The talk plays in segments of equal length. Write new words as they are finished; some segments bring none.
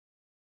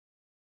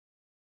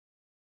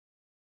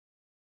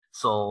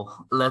So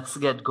let's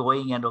get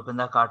going and open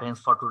the curtains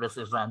for today's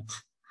event.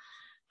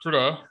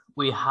 Today,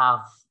 we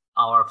have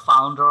our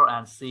founder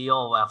and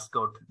CEO of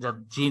AppsCode,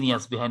 the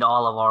genius behind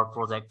all of our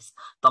projects,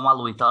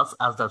 Tamal, with us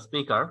as the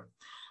speaker.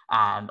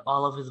 And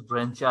all of his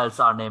brainchilds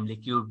are namely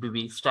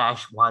KubeDB,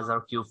 Stash,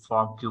 Visor,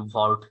 KubeForm,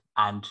 KubeVault,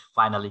 and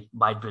finally,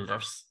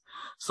 ByteBuilders.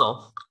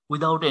 So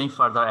without any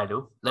further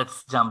ado,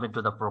 let's jump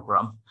into the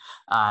program.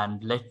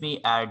 And let me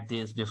add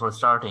this before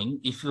starting.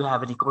 If you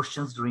have any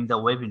questions during the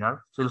webinar,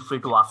 feel free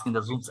to ask in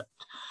the Zoom chat.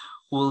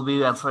 We'll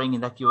be answering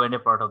in the Q&A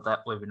part of the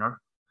webinar.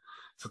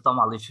 So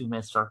Tamal, if you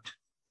may start.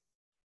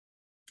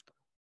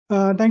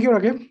 Thank you,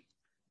 Rakib.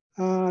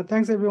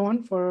 Thanks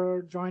everyone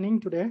for joining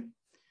today.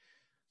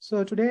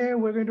 So today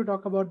we're going to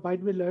talk about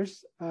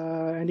ByteBuilders.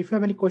 And if you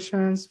have any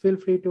questions, feel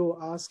free to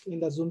ask in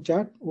the Zoom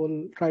chat.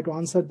 We'll try to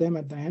answer them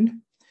at the end.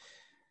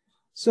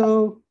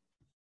 So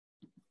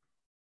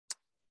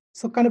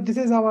kind of this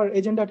is our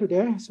agenda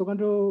today. So I'm going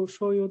to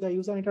show you the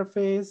user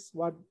interface,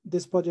 what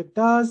this project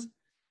does,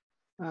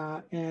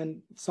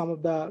 and some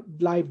of the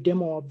live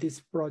demo of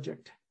this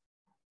project.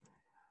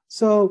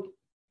 So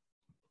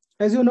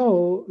as you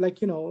know,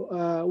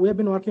 we have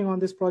been working on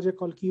this project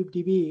called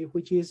KubeDB,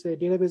 which is a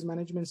database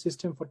management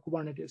system for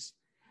Kubernetes.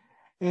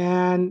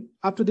 And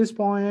up to this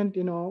point,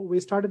 we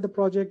started the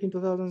project in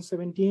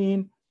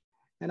 2017.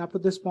 And up to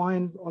this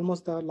point,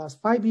 almost the last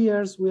 5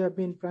 years, we have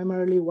been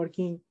primarily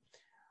working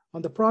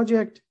on the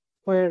project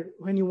where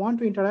when you want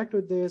to interact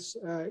with this,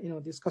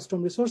 these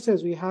custom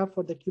resources we have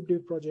for the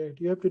KubeDB project,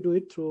 you have to do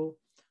it through,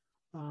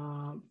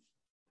 the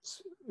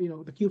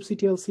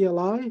kubectl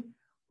CLI,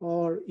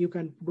 or you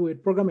can do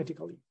it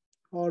programmatically,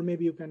 or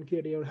maybe you can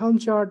create your Helm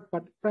chart,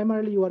 but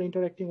primarily you are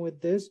interacting with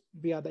this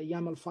via the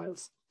YAML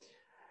files.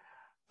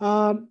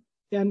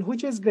 And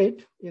which is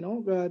great,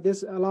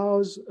 this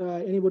allows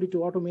anybody to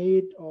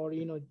automate or,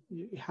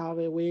 have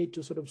a way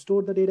to sort of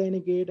store the data in a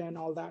gate and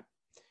all that.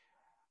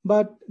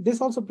 But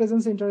this also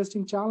presents an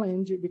interesting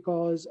challenge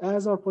because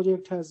as our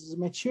project has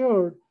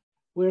matured,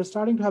 we're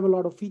starting to have a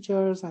lot of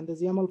features and the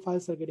YAML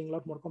files are getting a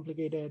lot more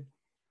complicated.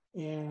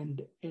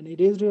 And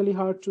it is really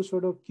hard to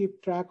sort of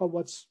keep track of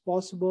what's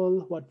possible,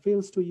 what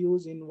fields to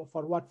use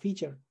for what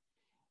feature.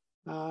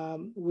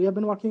 We have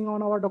been working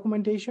on our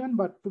documentation,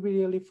 but to be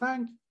really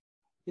frank,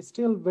 it's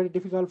still very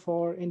difficult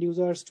for end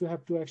users to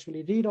have to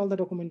actually read all the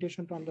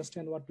documentation to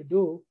understand what to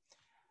do.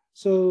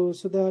 So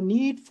the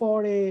need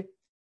for a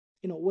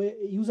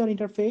user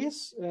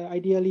interface,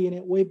 ideally in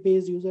a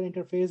web-based user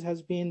interface,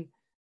 has been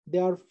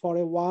there for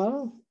a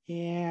while,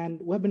 and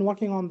we've been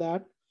working on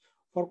that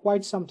for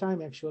quite some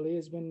time. Actually,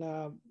 it's been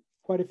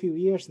quite a few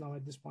years now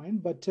at this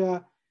point, but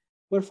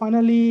we're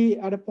finally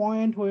at a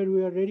point where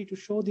we are ready to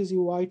show this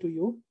UI to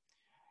you.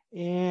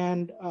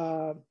 And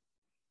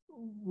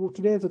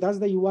today, so that's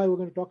the UI we're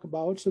going to talk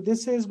about. So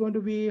this is going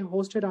to be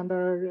hosted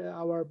under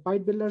our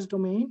ByteBuilders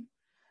domain.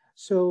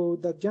 So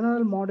the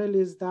general model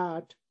is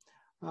that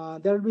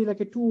there will be like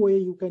a two-way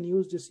you can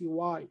use this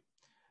UI.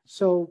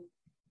 So,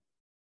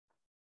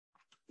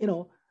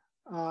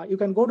 you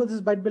can go to this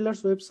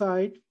ByteBuilders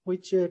website,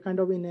 which kind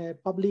of in a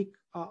public,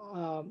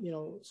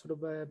 sort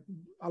of a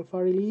alpha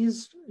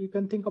release you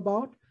can think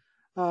about,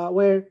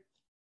 where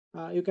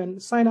you can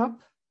sign up.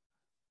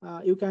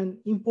 You can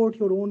import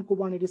your own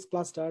Kubernetes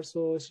cluster.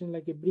 So it's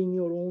like you bring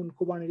your own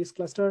Kubernetes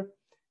cluster,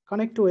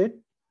 connect to it,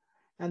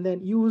 and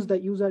then use the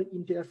user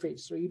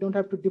interface. So you don't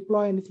have to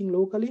deploy anything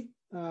locally.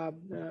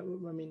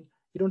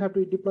 You don't have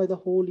to deploy the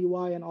whole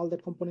UI and all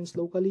that components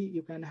locally.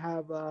 You can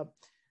have,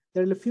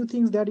 there are a few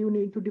things that you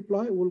need to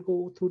deploy. We'll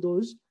go through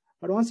those.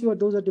 But once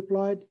those are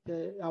deployed,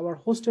 our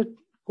hosted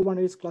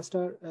Kubernetes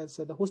cluster,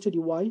 so the hosted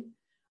UI,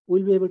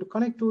 will be able to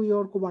connect to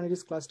your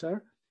Kubernetes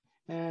cluster,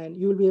 and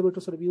you will be able to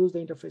sort of use the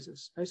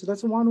interfaces. Right? So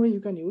that's one way you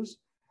can use.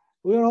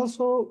 We are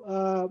also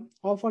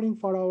offering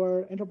for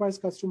our enterprise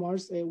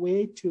customers a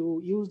way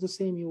to use the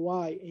same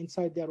UI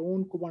inside their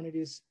own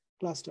Kubernetes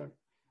cluster.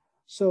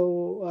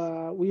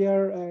 So we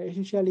are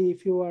essentially,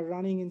 if you are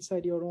running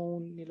inside your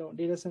own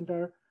data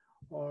center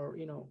or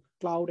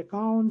cloud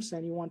accounts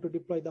and you want to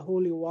deploy the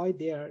whole UI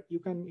there, you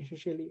can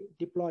essentially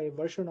deploy a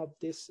version of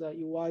this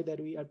UI that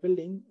we are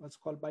building, what's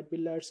called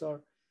ByteBuilders,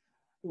 or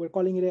we're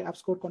calling it an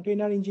AppsCode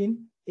container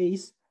engine,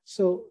 ACE.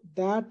 So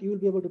that you will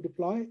be able to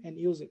deploy and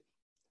use it.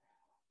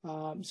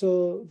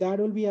 So that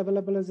will be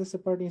available as a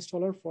separate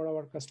installer for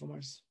our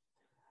customers.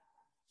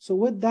 So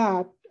with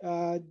that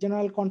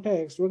general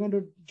context, we're going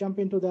to jump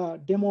into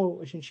the demo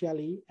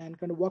essentially and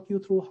kind of walk you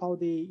through how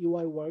the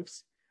UI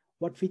works,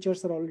 what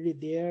features are already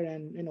there,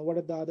 and what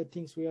are the other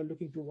things we are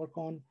looking to work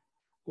on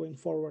going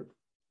forward.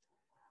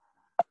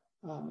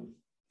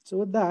 So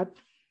with that,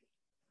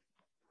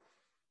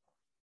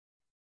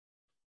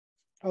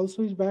 I'll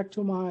switch back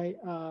to my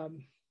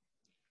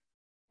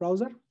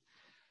browser.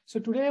 So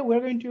today we're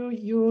going to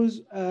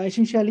use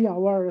essentially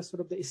our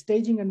sort of the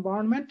staging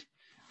environment,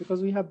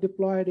 because we have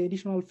deployed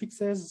additional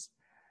fixes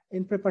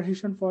in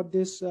preparation for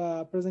this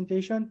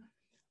presentation.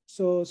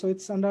 So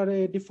it's under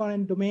a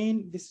different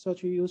domain. This is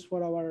what we use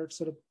for our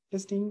sort of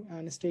testing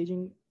and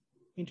staging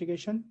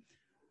integration.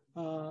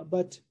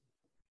 But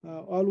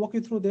I'll walk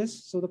you through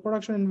this. So the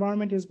production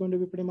environment is going to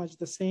be pretty much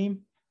the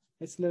same.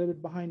 It's a little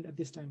bit behind at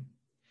this time.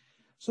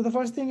 So the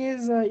first thing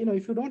is,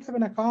 if you don't have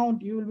an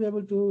account, you will be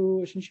able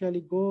to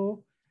essentially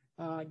go,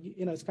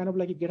 it's kind of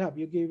like a GitHub.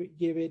 You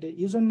give it a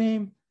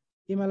username,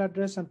 email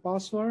address, and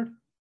password.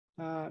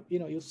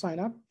 You sign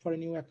up for a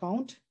new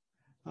account,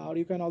 or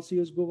you can also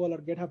use Google or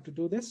GitHub to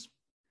do this.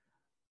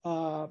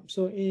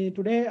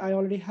 Today I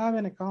already have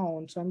an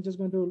account, so I'm just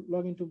going to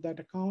log into that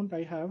account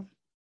I have.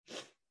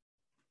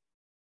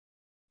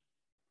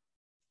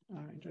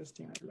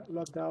 Interesting, I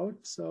logged out.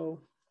 So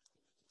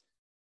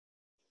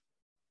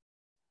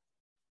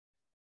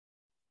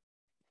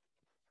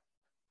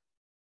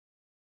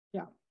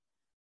yeah,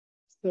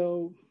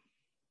 so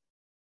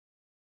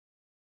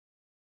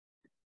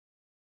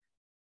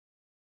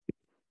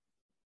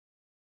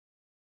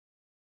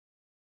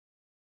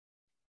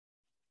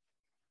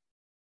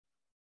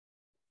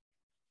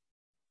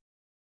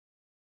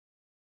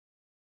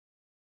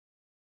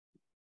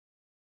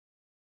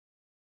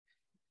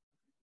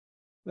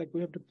like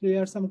we have to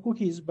clear some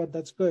cookies, but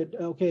that's good.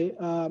 Okay,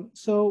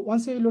 so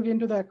once you look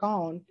into the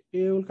account,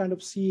 you will kind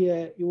of see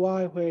a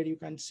UI where you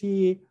can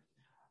see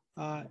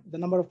the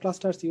number of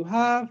clusters you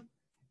have,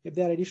 if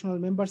there are additional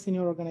members in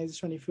your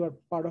organization, if you are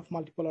part of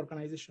multiple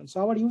organizations.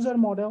 So our user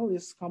model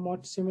is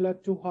somewhat similar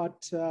to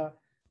what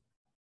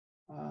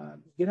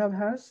GitHub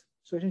has.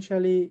 So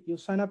essentially, you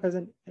sign up as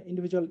an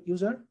individual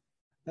user,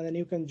 and then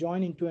you can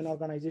join into an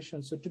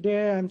organization. So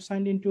today I'm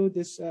signed into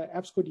this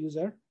AppsCode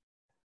user.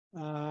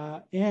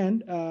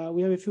 And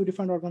we have a few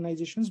different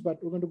organizations,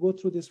 but we're going to go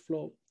through this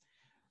flow.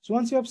 So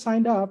once you have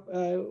signed up,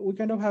 we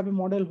kind of have a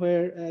model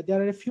where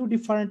there are a few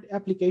different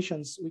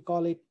applications, we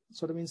call it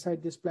sort of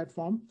inside this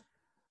platform.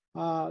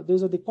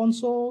 Those are the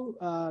console,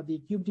 the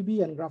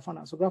KubeDB, and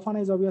Grafana. So Grafana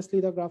is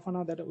obviously the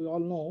Grafana that we all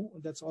know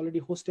that's already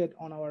hosted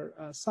on our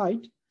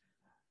site.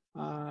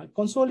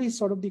 Console is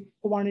sort of the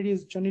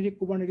Kubernetes, generic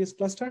Kubernetes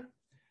cluster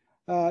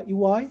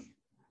UI.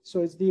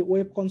 So it's the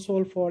web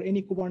console for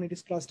any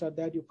Kubernetes cluster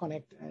that you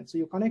connect. And so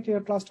you connect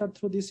your cluster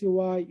through this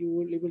UI, you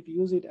will be able to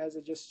use it as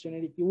a just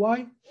generic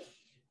UI.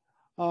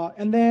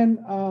 And then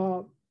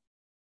the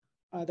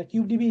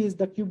KubeDB is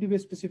the KubeDB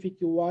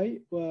specific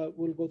UI.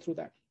 We'll go through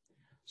that.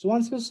 So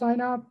once you sign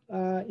up,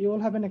 you will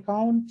have an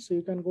account. So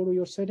you can go to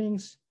your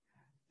settings.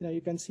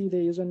 You can see the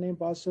username,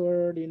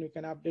 password, and you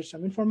can update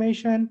some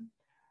information.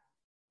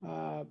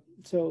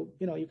 So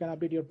you can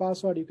update your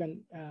password, you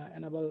can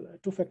enable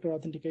two-factor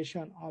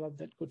authentication, all of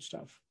that good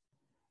stuff.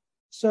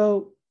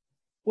 So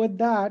with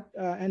that,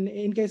 and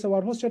in case of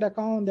our hosted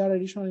account, there are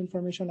additional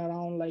information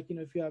around, like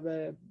if you have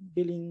a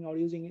billing or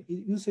using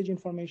usage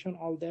information,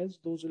 all those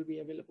will be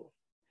available.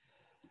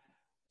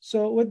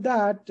 So with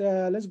that,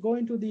 let's go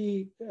into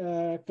the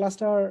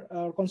cluster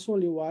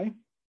console UI.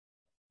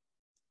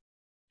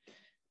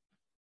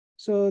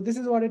 So this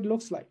is what it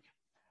looks like.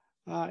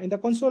 In the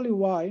console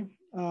UI,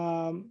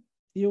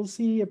 you'll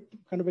see a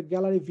kind of a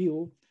gallery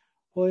view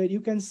where you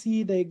can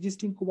see the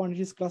existing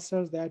Kubernetes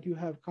clusters that you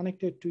have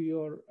connected to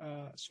your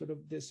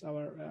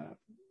our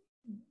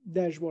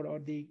dashboard or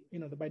the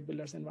the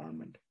ByteBuilders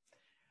environment.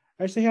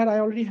 I say here I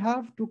already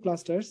have 2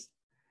 clusters,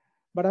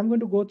 but I'm going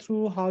to go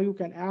through how you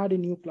can add a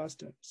new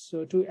cluster.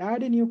 So to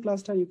add a new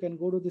cluster, you can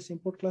go to this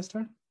import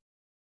cluster.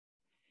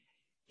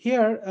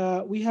 Here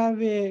we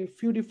have a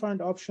few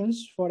different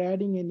options for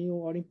adding a new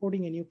or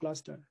importing a new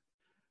cluster.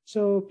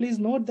 So please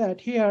note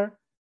that here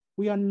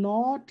we are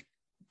not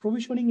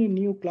provisioning a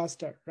new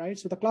cluster, right?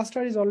 So the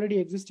cluster is already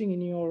existing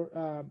in your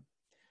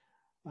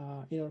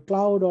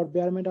cloud or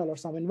bare metal or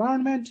some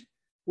environment.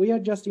 We are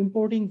just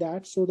importing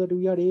that so that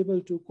we are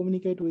able to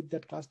communicate with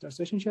that cluster.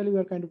 So essentially, we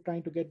are kind of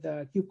trying to get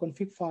the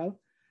kubeconfig file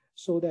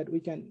so that we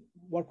can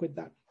work with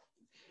that.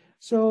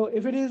 So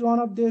if it is one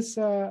of this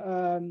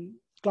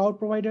cloud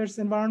providers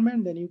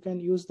environment, then you can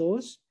use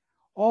those.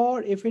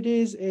 Or if it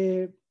is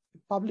a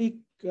public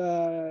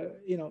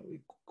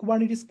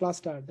Kubernetes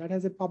cluster that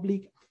has a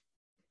public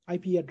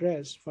IP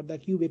address for the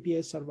Kube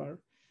API server,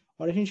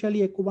 or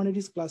essentially a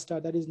Kubernetes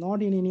cluster that is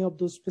not in any of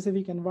those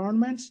specific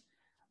environments,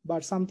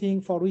 but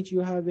something for which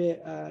you have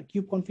a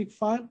kubeconfig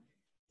file,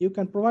 you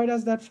can provide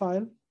us that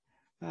file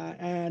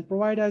and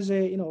provide us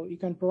a, you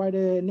can provide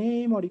a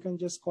name, or you can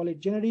just call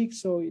it generic.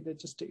 So it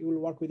will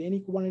work with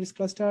any Kubernetes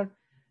cluster.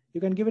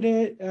 You can give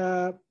it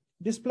a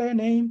display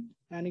name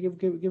and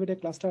give it a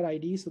cluster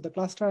ID. So the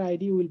cluster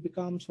ID will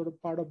become sort of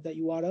part of the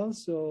URL.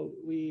 So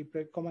we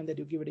recommend that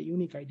you give it a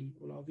unique ID.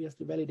 We'll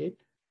obviously validate.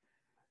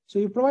 So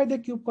you provide the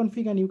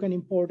kubeconfig and you can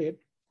import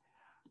it.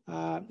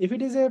 If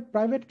it is a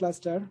private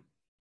cluster,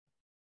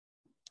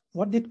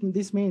 what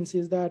this means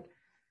is that,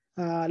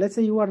 let's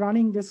say you are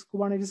running this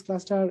Kubernetes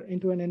cluster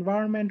into an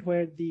environment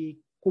where the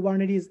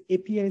Kubernetes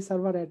API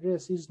server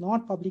address is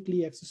not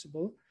publicly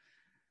accessible.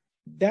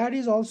 That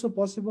is also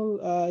possible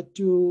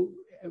to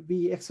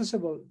be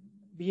accessible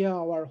via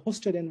our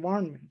hosted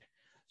environment.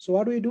 So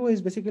what we do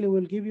is basically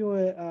we'll give you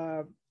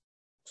a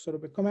sort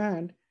of a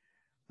command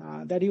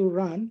that you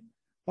run.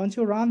 Once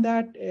you run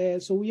that,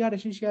 so we are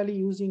essentially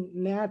using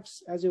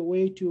NATs as a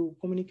way to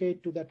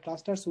communicate to that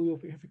cluster. So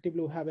we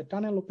effectively have a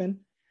tunnel open.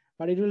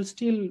 but it will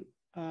still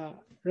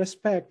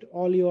respect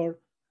all your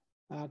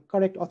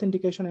correct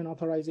authentication and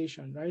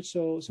authorization, right?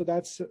 So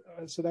that's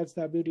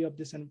the beauty of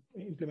this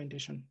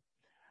implementation.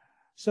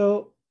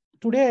 So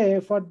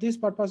today, for this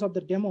purpose of the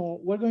demo,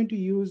 we're going to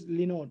use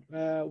Linode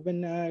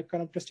when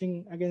kind of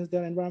testing against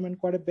their environment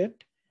quite a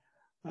bit.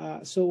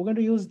 So we're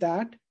going to use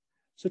that.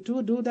 So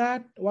to do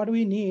that, what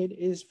we need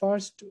is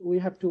first we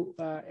have to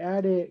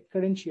add a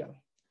credential.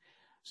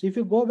 So if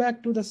you go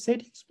back to the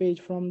settings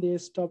page from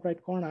this top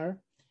right corner,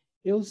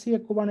 you'll see a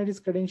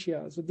Kubernetes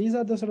credential. So these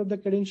are the sort of the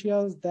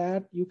credentials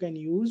that you can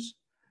use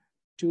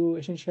to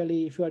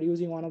essentially, if you are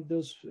using one of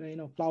those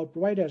cloud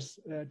providers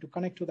to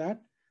connect to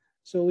that.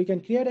 So we can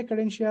create a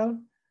credential.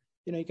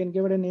 You can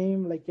give it a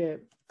name like a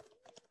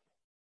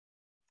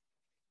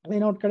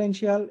Linode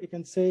credential. You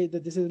can say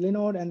that this is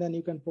Linode, and then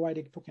you can provide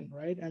a token,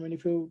 right? I mean,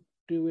 if you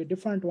do a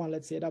different one,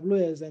 let's say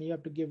AWS, and you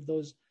have to give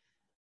those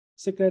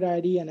secret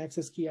ID and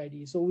access key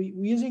ID. So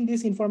using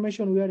this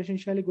information, we are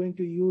essentially going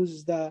to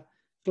use the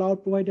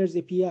cloud provider's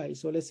API.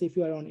 So let's say if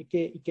you are on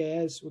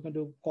EKS, we're going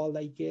to call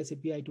the EKS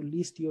API to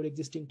list your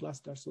existing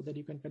cluster so that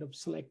you can kind of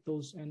select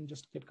those and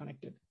just get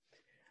connected.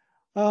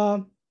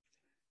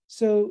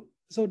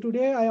 So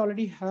today I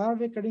already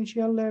have a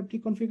credential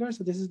pre-configured.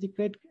 So this is the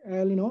create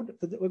Linode.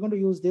 We're going to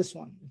use this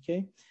one,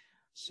 okay?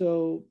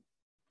 So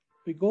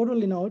we go to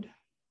Linode,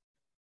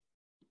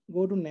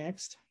 go to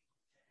next.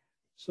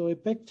 So we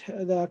picked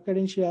the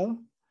credential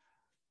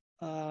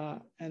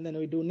and then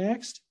we do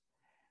next.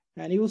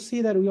 And you will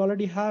see that we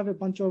already have a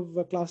bunch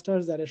of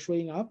clusters that are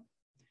showing up.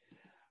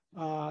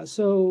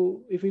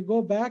 So if we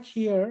go back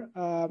here,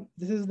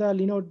 this is the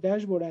Linode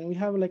dashboard, and we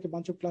have like a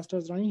bunch of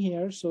clusters running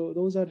here. So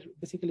those are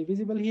basically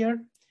visible here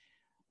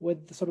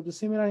with sort of the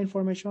similar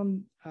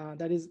information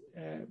that is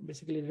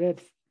basically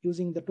read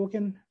using the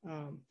token.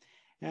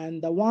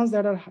 And the ones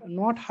that are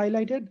not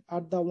highlighted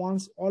are the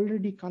ones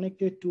already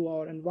connected to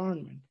our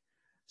environment.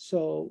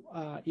 So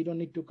you don't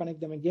need to connect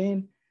them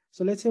again.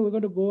 So let's say we're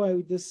going to go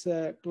with this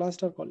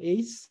cluster called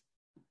ACE.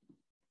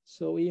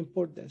 So we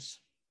import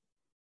this.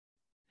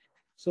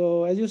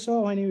 So as you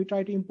saw, when you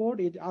try to import,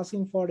 it's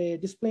asking for a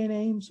display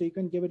name. So you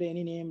can give it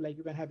any name, like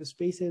you can have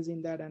spaces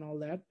in that and all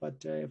that.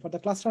 But for the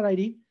cluster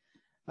ID,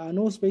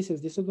 no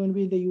spaces. This is going to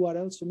be the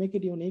URL. So make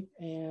it unique,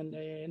 and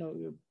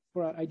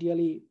for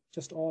ideally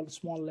just all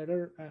small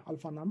letter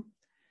alpha num.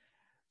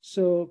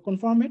 So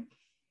confirm it.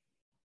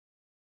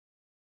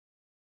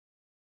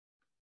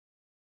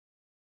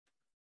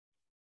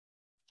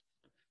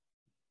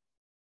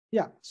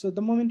 Yeah, so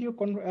the moment you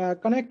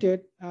connect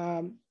it,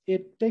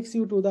 it takes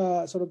you to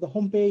the sort of the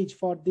home page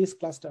for this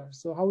cluster.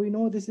 So how we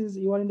know this is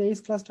you are in the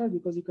ACE cluster,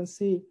 because you can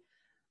see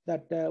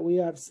that we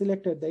are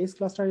selected, the ACE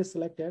cluster is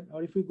selected.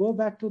 Or if we go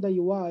back to the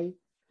UI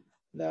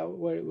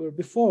where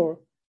before,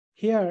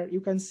 here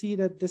you can see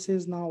that this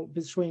is now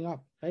showing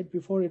up, right?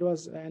 Before it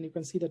was, and you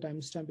can see the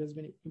timestamp has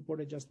been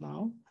imported just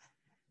now.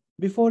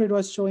 Before it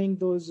was showing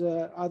those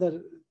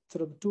other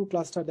sort of two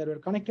clusters that were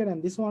connected,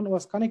 and this one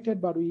was connected,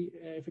 but we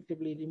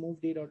effectively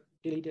removed it or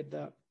deleted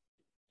the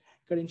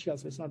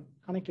credentials, so it's not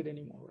connected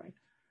anymore, right?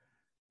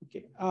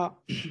 Okay.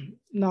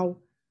 Now,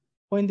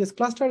 when this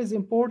cluster is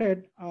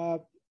imported,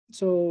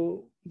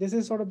 so this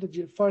is sort of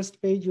the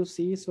first page you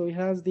see. So it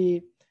has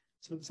the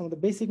sort of some of the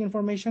basic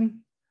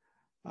information,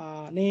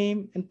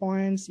 name,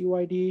 endpoints,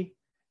 UID,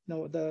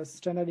 the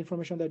standard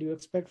information that you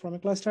expect from a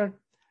cluster.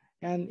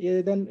 And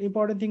then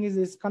important thing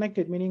is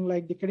connected, meaning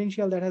like the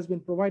credential that has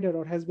been provided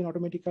or has been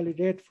automatically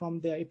read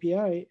from the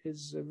API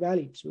is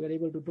valid. So we're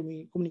able to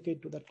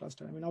communicate to that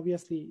cluster. I mean,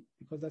 obviously,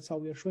 because that's how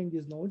we are showing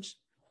these nodes.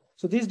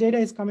 So this data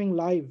is coming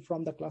live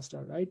from the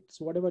cluster, right?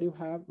 So whatever you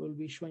have will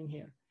be showing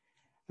here.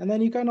 And then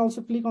you can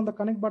also click on the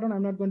connect button.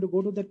 I'm not going to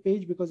go to that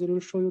page because it will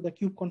show you the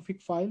kubeconfig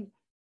file.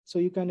 So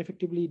you can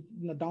effectively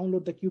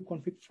download the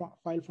kubeconfig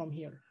file from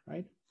here,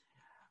 right?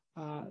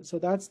 So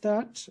that's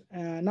that.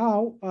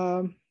 Now,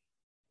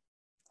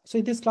 so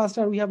in this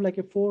cluster, we have like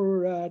a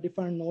 4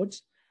 different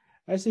nodes.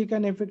 So you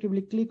can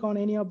effectively click on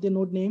any of the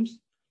node names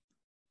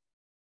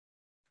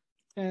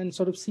and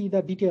sort of see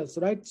the details,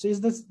 right? So is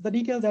this the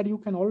details that you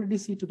can already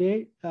see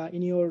today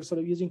in your sort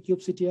of using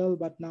kubectl,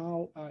 but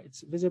now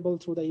it's visible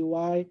through the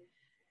UI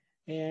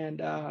and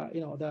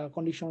the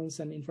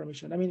conditions and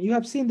information. I mean, you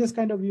have seen this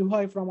kind of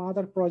UI from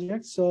other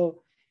projects.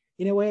 So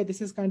in a way, this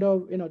is kind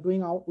of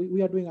doing our,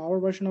 we are doing our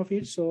version of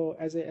it. So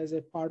as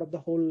a part of the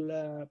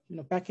whole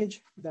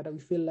package that we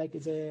feel like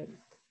is a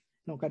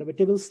kind of a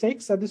table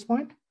stakes at this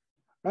point,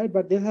 right?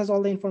 But this has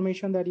all the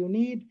information that you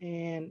need,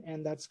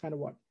 and that's kind of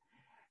what.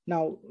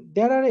 Now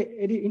there are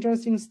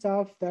interesting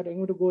stuff that I'm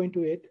going to go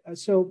into it.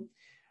 So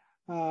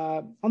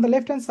on the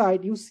left hand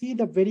side, you see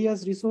the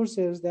various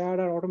resources that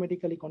are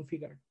automatically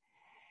configured.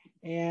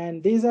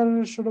 And these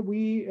are sort of,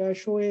 we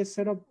show a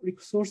set of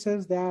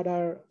resources that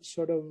are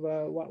sort of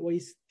what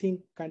we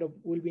think kind of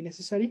will be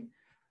necessary.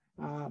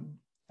 But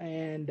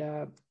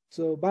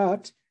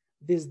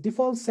this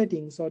default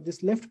settings or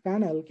this left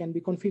panel can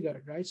be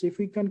configured, right? So if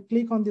we can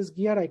click on this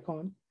gear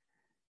icon,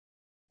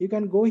 you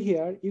can go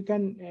here, you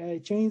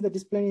can change the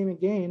display name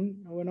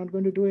again. We're not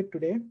going to do it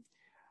today.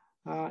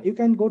 you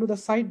can go to the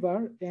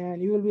sidebar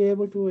and you will be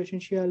able to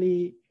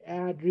essentially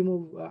add,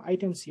 remove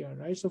items here,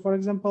 right? So for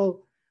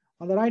example,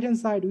 on the right-hand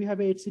side, we have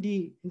a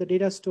HCD in the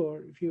data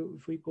store.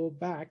 If we go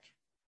back,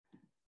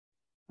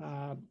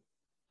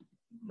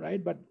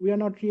 right? But we are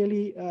not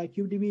really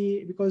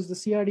KubeDB, because the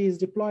CRD is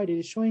deployed, it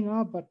is showing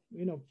up, but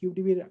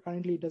KubeDB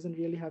currently doesn't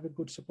really have a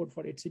good support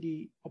for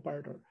HCD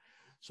operator.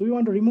 So we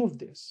want to remove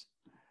this.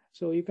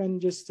 So you can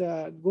just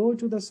go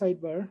to the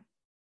sidebar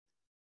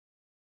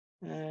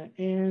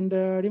and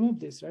remove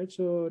this, right?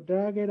 So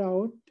drag it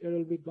out, it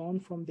will be gone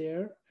from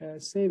there,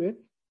 save it.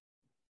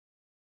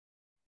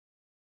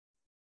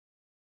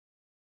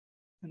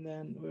 And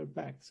then we're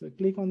back. So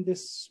click on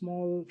this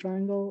small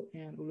triangle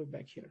and we'll be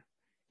back here.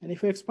 And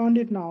if we expand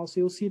it now, so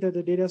you'll see that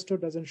the data store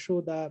doesn't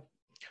show the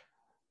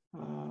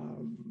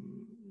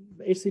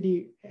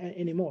HCD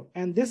anymore.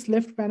 And this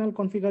left panel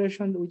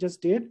configuration we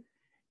just did,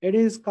 it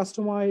is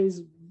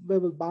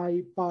customizable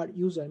by per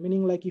user,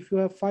 meaning like if you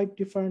have 5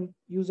 different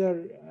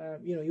user,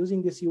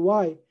 using this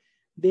UI,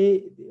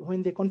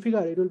 when they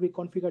configure, it will be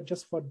configured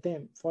just for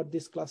them, for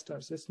this cluster.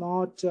 So it's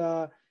not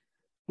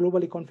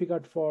globally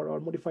configured for or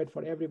modified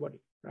for everybody,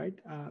 right?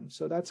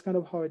 So that's kind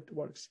of how it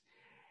works.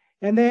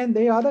 And then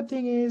the other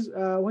thing is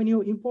when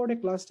you import a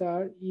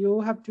cluster,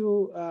 you have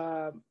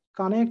to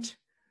connect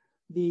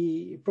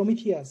the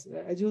Prometheus.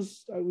 As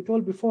we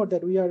told before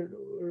that we are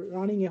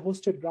running a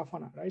hosted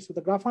Grafana, right? So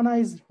the Grafana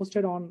is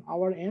hosted on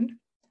our end,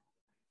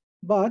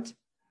 but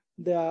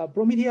the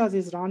Prometheus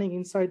is running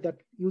inside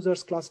that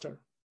user's cluster.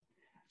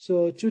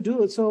 So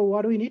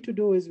what we need to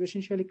do is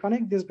essentially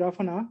connect this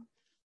Grafana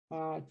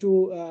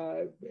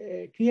to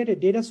create a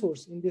data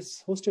source in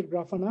this hosted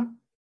Grafana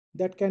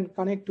that can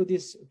connect to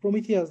this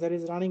Prometheus that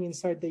is running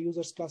inside the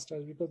user's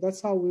clusters, because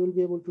that's how we will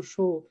be able to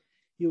show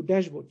you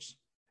dashboards.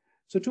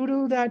 So to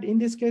do that, in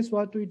this case,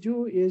 what we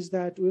do is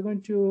that we're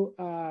going to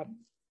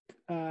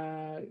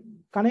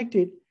connect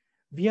it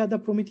via the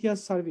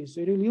Prometheus service.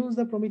 So it will use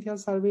the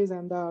Prometheus service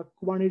and the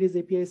Kubernetes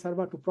API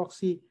server to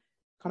proxy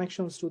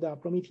connections to the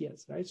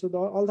Prometheus, right? So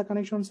all the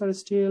connections are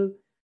still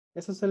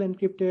SSL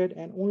encrypted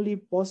and only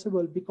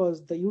possible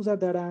because the user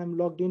that I'm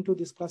logged into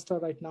this cluster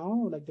right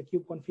now, like the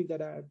kube config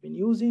that I've been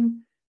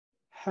using,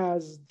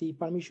 has the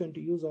permission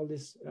to use all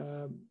this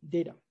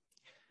data.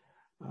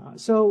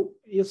 So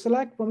you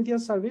select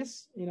Prometheus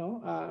service,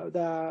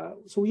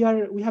 so we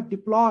have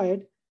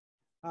deployed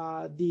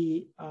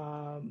the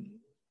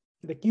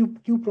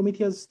kube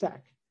Prometheus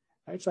stack,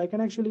 right? So I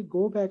can actually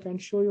go back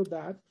and show you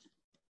that.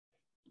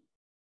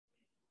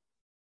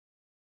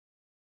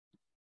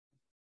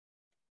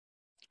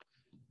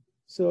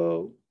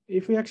 So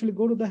if we actually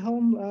go to the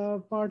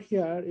Helm part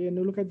here and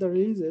you look at the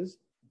releases,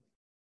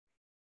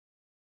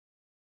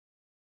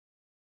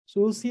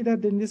 so we'll see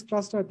that in this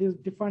cluster, these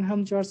different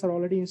Helm charts are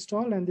already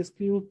installed, and this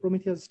kube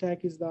Prometheus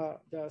stack is the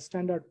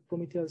standard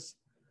Prometheus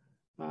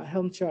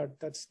Helm chart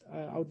that's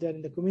out there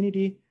in the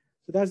community.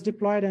 So that's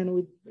deployed and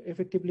with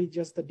effectively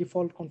just the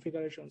default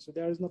configuration. So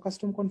there is no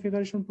custom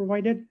configuration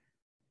provided,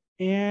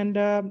 and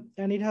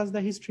it has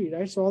the history,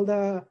 right? So all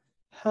the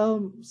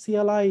Helm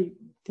CLI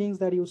things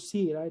that you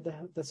see, right?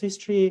 The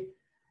history,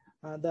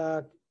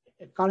 the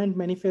current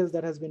manifest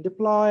that has been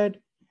deployed,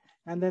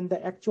 and then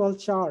the actual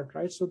chart,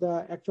 right? So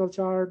the actual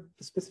chart,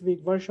 the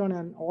specific version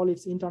and all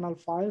its internal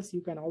files,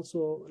 you can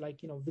also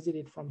visit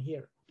it from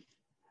here.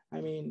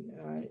 I mean,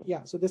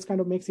 yeah, so this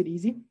kind of makes it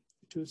easy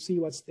to see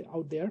what's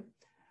out there.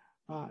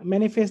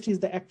 Manifest is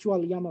the actual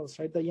YAMLs,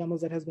 right? The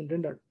YAMLs that has been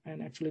rendered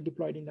and actually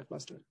deployed in the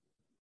cluster.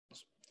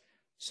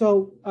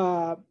 So,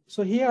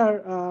 so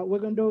here we're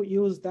going to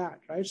use that,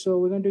 right? So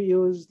we're going to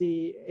use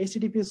the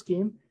HTTP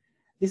scheme.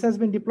 This has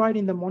been deployed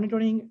in the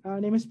monitoring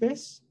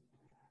namespace.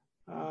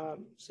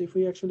 So if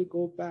we actually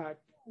go back,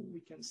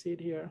 we can see it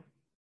here.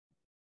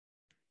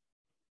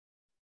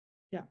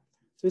 Yeah,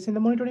 so it's in the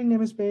monitoring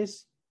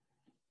namespace.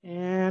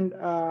 And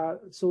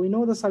so we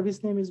know the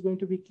service name is going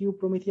to be kube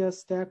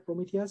Prometheus stack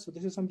Prometheus. So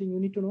this is something you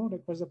need to know,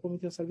 like what's the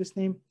Prometheus service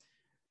name,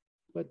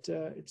 but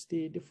it's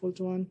the default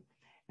one.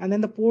 And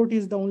then the port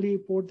is the only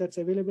port that's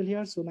available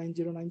here. So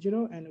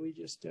 9090, and we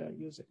just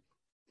use it.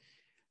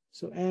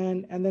 So,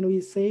 and then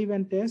we save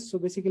and test. So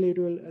basically it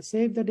will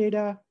save the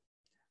data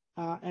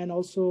and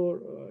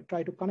also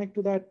try to connect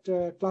to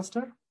that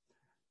cluster,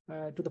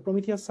 to the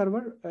Prometheus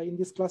server in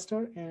this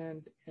cluster,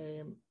 and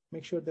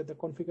make sure that the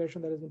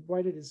configuration that has been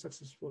provided is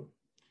successful.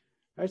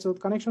 Right, so the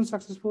connection is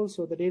successful,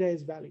 so the data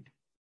is valid.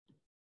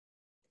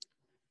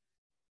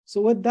 So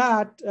with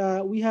that,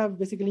 we have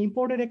basically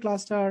imported a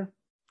cluster,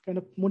 kind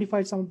of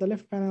modified some of the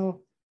left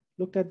panel,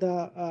 looked at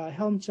the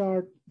Helm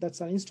chart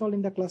that's installed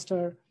in the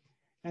cluster,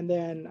 and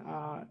then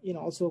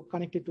also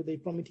connected to the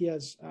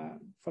Prometheus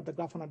for the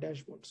Grafana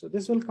dashboard. So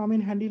this will come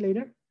in handy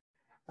later.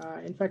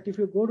 In fact, if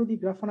you go to the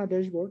Grafana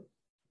dashboard,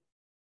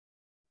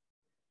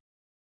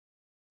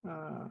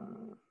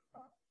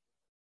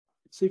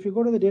 so if you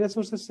go to the data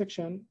sources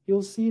section,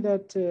 you'll see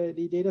that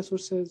the data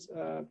sources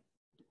are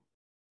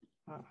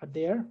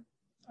there.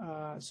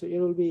 So it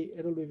will be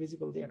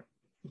visible there.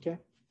 Okay.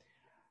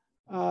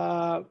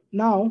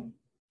 Now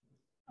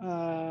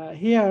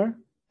here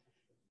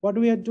what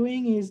we are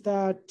doing is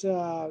that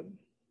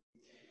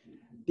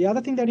the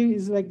other thing that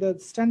is like the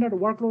standard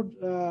workload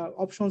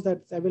options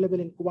that's available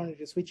in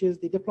Kubernetes, which is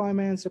the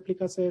deployments,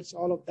 replica sets,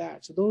 all of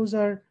that. So those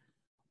are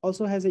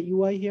also has a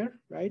UI here,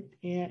 right?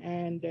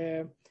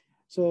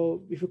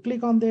 So if you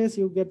click on this,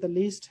 you get the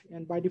list,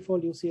 and by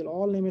default, you see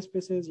all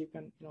namespaces. You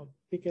can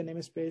pick a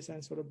namespace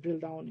and sort of drill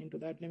down into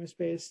that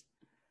namespace.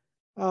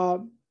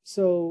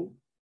 So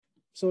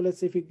let's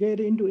say if you get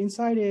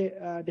inside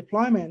a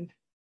deployment,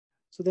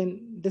 so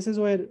then this is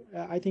where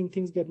I think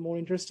things get more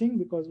interesting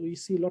because we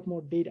see a lot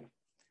more data.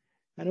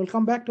 And we'll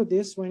come back to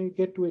this when we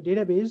get to a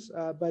database,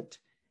 but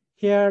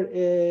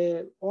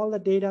here, all the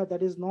data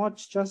that is not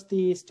just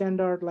the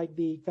standard, like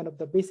the kind of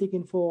the basic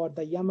info or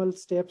the YAML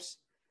steps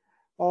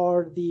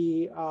or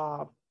the,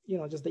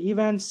 just the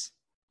events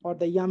or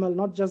the YAML,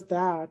 not just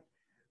that,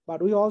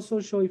 but we also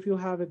show if you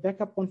have a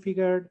backup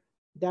configured,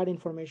 that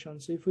information.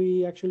 So if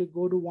we actually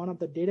go to one of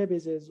the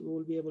databases, we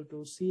will be able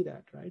to see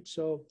that, right?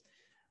 So,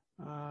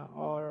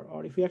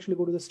 or if we actually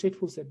go to the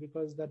stateful set,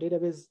 because the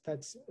database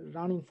that's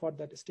running for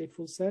that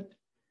stateful set,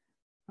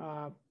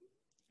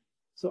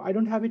 so I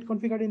don't have it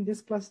configured in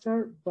this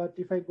cluster, but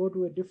if I go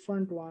to a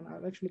different one,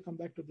 I'll actually come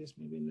back to this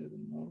maybe a little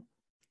bit more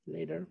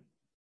later.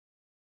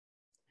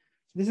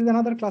 So this is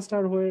another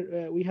cluster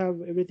where we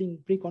have everything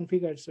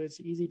pre-configured, so it's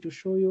easy to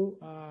show you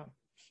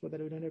so that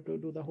we don't have to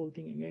do the whole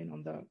thing again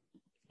on the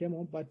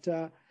demo.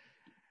 But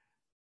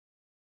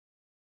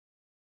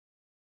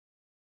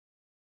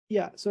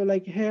yeah, so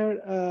like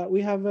here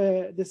we have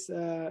this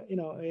a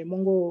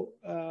Mongo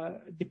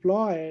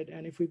deployed,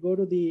 and if we go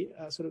to the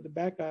sort of the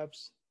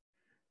backups,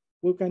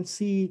 we can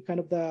see kind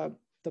of the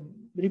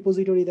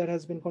repository that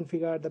has been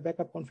configured, the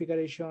backup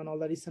configuration, all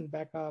the recent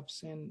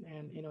backups, and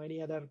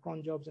any other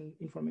cron jobs and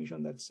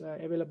information that's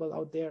available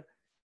out there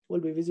will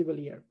be visible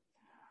here.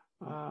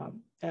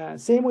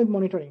 Same with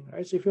monitoring,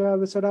 right? So if you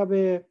have a sort of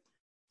a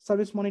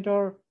service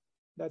monitor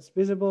that's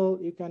visible,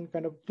 you can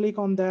kind of click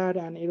on that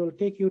and it will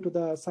take you to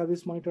the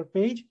service monitor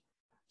page.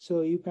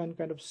 So you can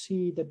kind of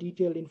see the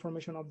detailed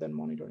information of that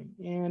monitoring.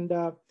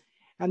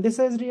 And this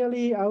is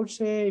really, I would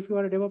say, if you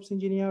are a DevOps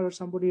engineer or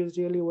somebody who's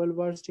really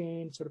well-versed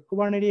in sort of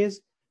Kubernetes,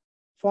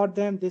 for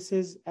them, this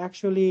is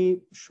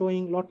actually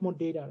showing a lot more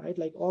data, right?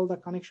 Like all the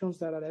connections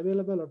that are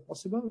available or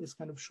possible is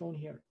kind of shown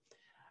here.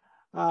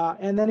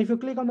 And then if you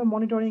click on the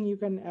monitoring, you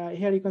can,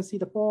 here you can see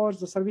the pods,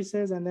 the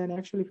services, and then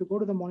actually if you go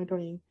to the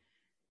monitoring,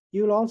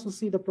 you will also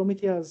see the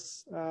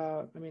Prometheus,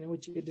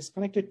 which it is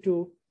connected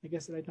to. I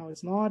guess right now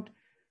it's not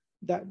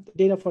that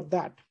data for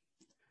that.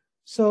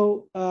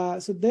 So,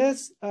 so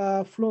this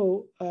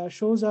flow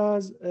shows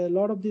us a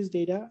lot of this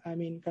data.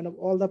 Kind of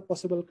all the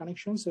possible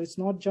connections. So it's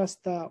not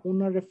just the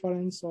owner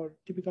reference or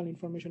typical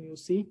information you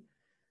see,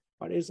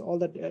 but it's all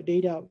the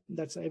data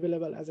that's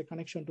available as a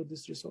connection to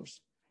this resource.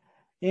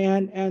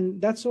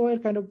 And that's why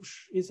it kind of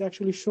is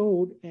actually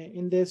showed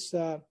in this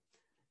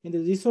in the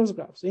resource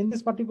graph. So in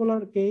this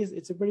particular case,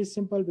 it's a very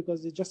simple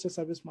because it's just a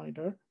service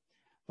monitor.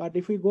 But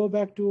if we go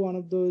back to one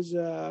of those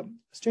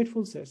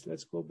stateful sets,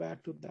 let's go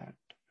back to that.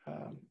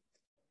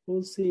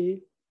 We'll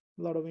see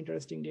a lot of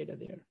interesting data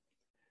there.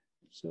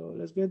 So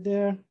let's get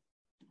there,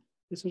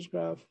 resource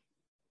graph.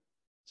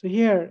 So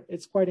here,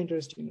 it's quite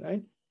interesting,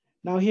 right?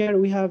 Now here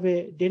we have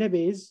a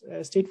database,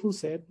 a stateful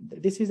set.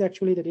 This is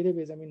actually the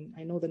database.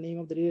 I know the name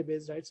of the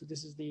database, right? So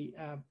this is the,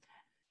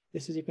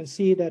 you can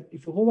see that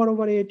if you hover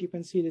over it, you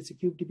can see it's a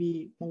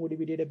KubeDB,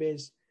 MongoDB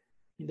database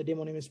in the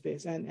demo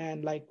namespace.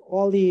 And like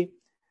all the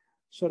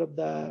sort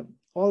of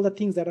all the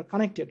things that are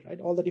connected, right?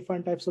 All the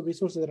different types of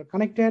resources that are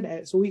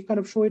connected. So we kind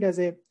of show it as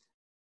a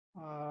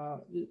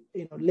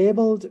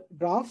labeled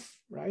graph,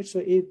 right? So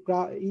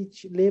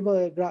each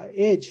label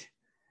edge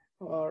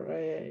or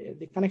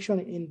the connection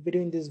in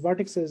between these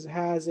vertices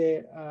has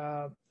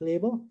a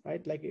label,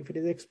 right? Like if it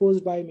is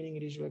exposed by, meaning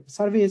it is like a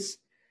service.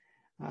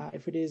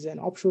 If it is an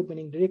offshoot,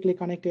 meaning directly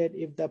connected.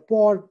 If the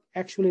pod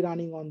actually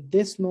running on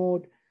this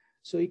node,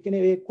 so you can,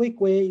 a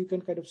quick way, you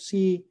can kind of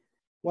see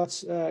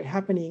what's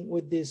happening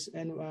with this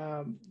and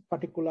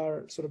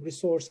particular sort of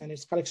resource and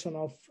its collection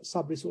of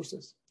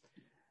sub-resources.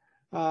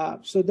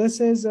 So this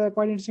is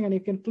quite interesting, and you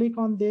can click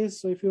on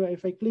this. So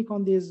if I click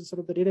on this sort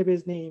of the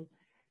database name,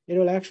 it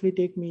will actually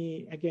take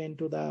me again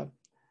to the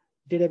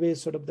database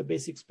sort of the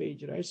basics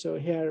page, right? So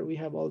here we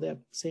have all the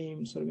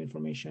same sort of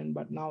information,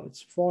 but now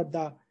it's for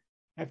the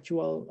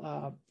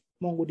actual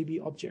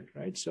MongoDB object,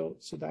 right? So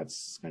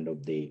that's kind of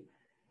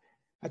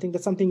I think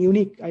that's something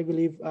unique, I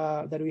believe,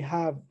 that we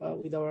have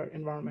with our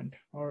environment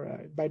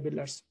or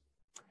ByteBuilders.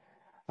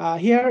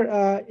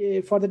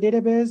 Here, for the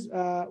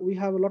database, we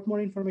have a lot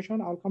more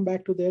information. I'll come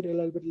back to that a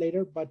little bit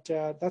later, but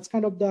that's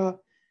kind of the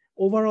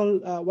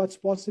overall what's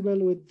possible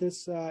with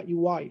this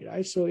UI,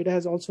 right? So it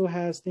also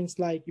has things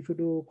like if you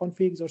do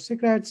configs or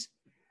secrets.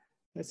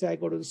 Let's say I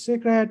go to the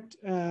secret,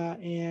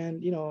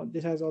 and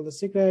this has all the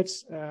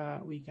secrets.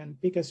 We can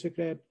pick a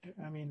secret.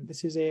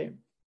 This is a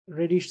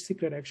Reddish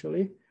secret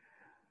actually.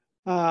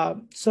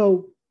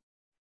 So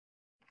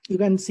you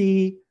can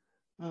see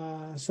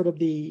sort of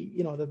the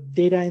the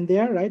data in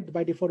there, right?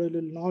 By default, it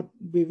will not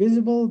be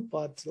visible,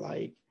 but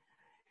like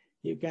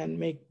you can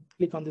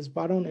click on this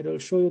button. It will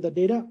show you the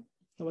data,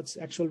 what's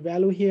actual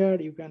value here.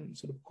 You can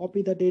sort of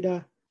copy the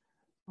data.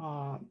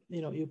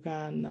 You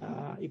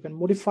can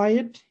modify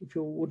it if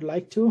you would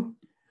like to.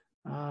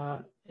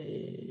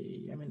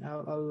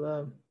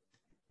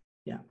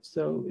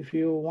 So if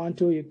you want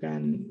to, you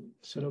can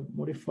sort of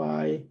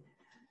modify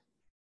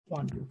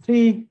 1, 2,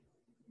 3,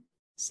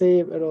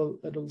 save.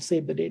 It'll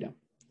save the data.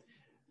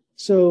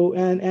 So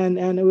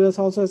and it was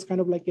also as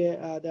kind of like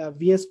the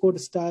VS Code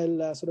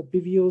style sort of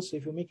preview. So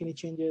if you make any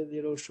changes,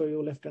 it will show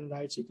you left and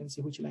right, so you can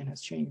see which line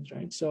has changed,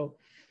 right? So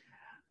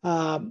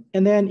and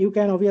then you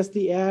can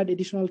obviously add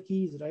additional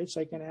keys, right?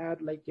 So I can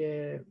add like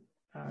a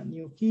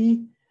new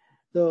key.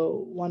 The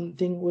one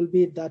thing will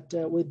be that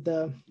with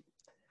the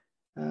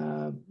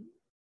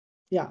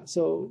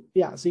so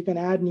you can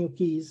add new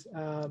keys.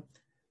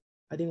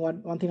 I think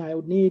one thing I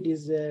would need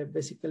is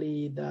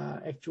basically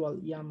the actual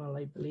YAML,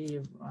 I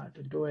believe,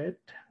 to do it,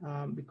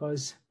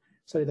 because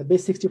sorry, the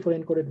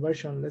base64 encoded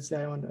version. Let's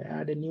say I want to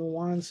add a new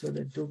one, so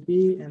that to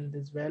be and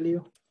this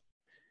value.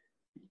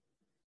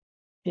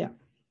 Yeah.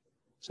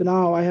 So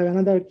now I have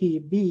another key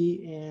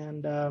B,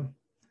 and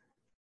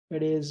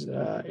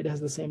it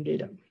has the same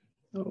data.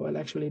 Oh, well,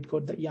 actually, it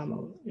got the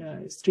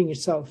YAML string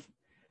itself.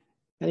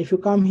 And if you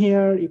come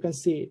here, you can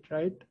see it,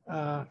 right?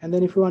 And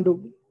then if you want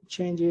to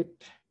change it,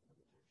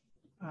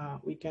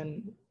 we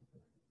can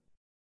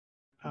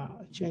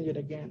change it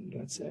again.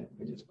 Let's say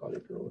we just call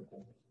it row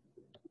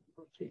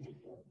 3.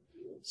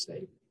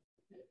 Save.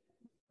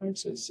 Right,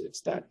 so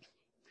it's that.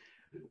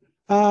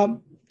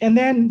 And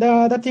then the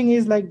other thing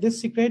is, like, this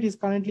secret is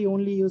currently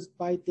only used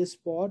by this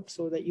pod.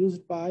 So the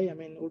used by, I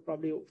mean, we'll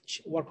probably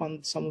work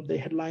on some of the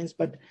headlines,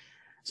 but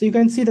so you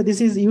can see that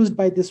this is used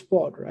by this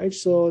pod, right?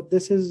 So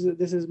this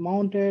is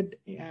mounted.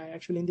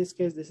 Actually, in this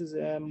case, this is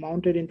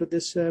mounted into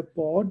this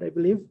pod, I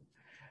believe.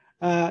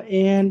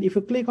 And if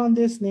you click on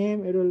this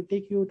name, it will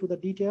take you to the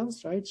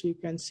details, right? So you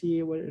can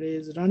see where it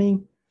is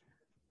running.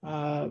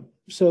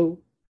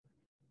 So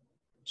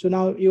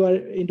now you are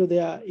into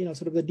the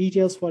sort of the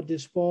details for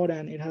this pod,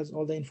 and it has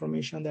all the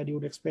information that you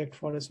would expect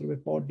for a sort of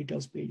a pod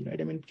details page,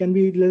 right? I mean, it can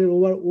be a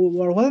little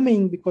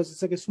overwhelming because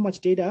it's like so much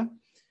data,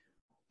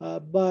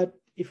 but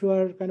if you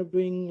are kind of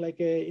doing like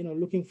a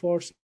looking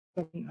for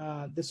something,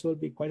 this will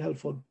be quite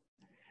helpful.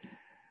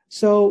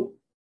 So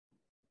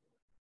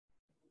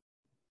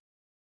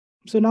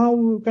now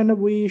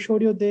we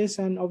showed you this,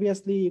 and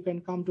obviously you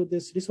can come to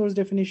this resource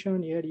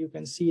definition. Here you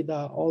can see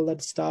all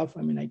that stuff.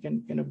 I mean, I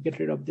can kind of get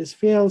rid of these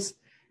fields.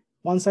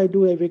 Once I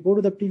do, if we go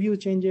to the preview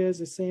changes,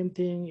 the same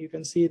thing. You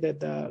can see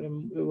that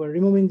we're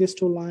removing these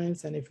 2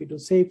 lines, and if we do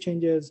save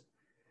changes,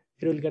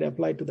 it will get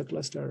applied to the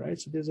cluster, right?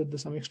 So these are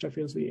some extra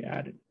fields we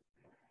added.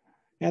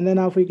 And then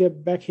now if we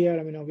get back here,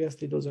 I mean,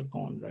 obviously those are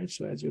gone, right?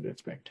 So as you'd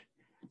expect.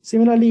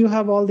 Similarly, you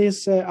have all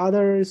these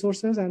other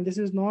resources, and this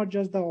is not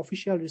just the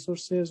official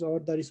resources or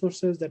the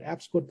resources that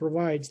AppsCode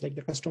provides, like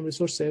the custom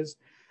resources,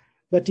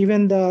 but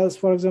even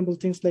for example,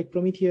 things like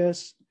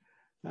Prometheus,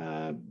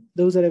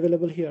 those are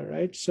available here,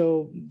 right?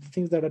 So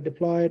things that are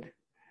deployed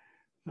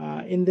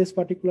in this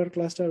particular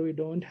cluster, we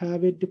don't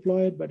have it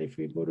deployed, but if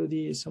we go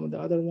to some of the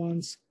other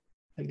ones,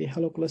 like the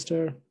Hello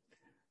cluster,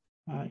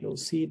 you'll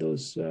see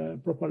those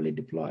properly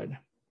deployed.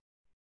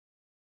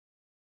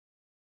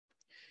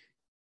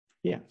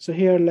 Yeah, so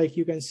here, like,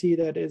 you can see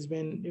that it's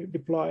been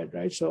deployed,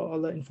 right? So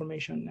all the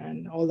information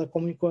and all the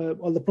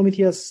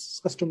Prometheus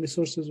custom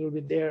resources will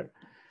be there.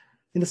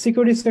 In the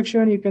security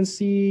section, you can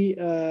see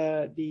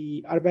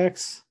the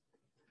RBACs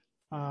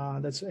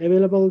that's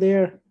available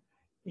there,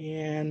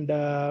 and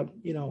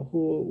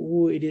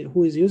who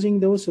is using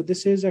those. So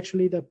this is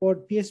actually the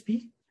pod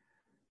PSP.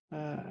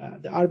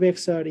 The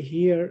RBACs are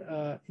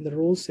here in the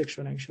roles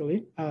section,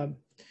 actually.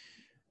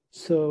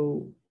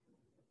 So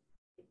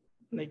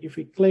like if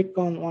we click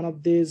on one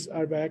of these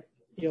RBAC,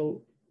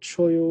 it'll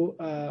show you,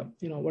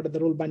 what are the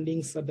role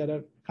bindings that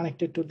are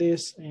connected to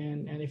this,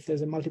 and if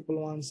there's a multiple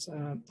ones,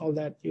 all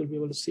that you'll be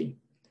able to see.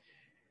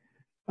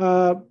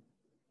 So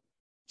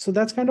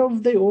that's kind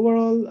of the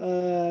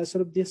overall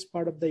sort of this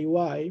part of the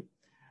UI.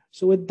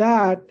 So with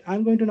that,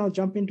 I'm going to now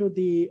jump into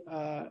the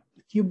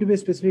KubeDB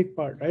specific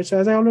part, right? So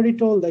as I already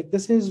told, like,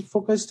 this is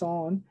focused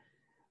on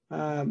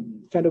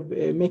kind of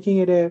making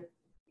it a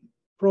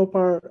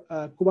proper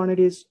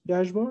Kubernetes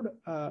dashboard,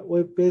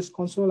 web-based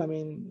console. I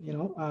mean,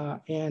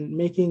 and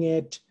making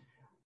it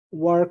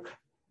work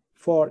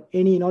for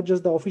any, not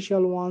just the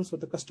official ones or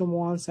the custom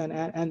ones,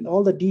 and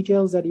all the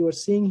details that you are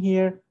seeing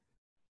here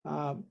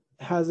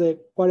has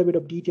quite a bit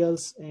of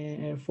details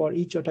for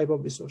each type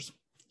of resource.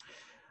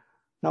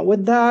 Now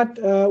with that,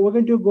 we're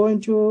going to go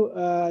into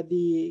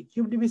the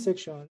KubeDB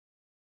section.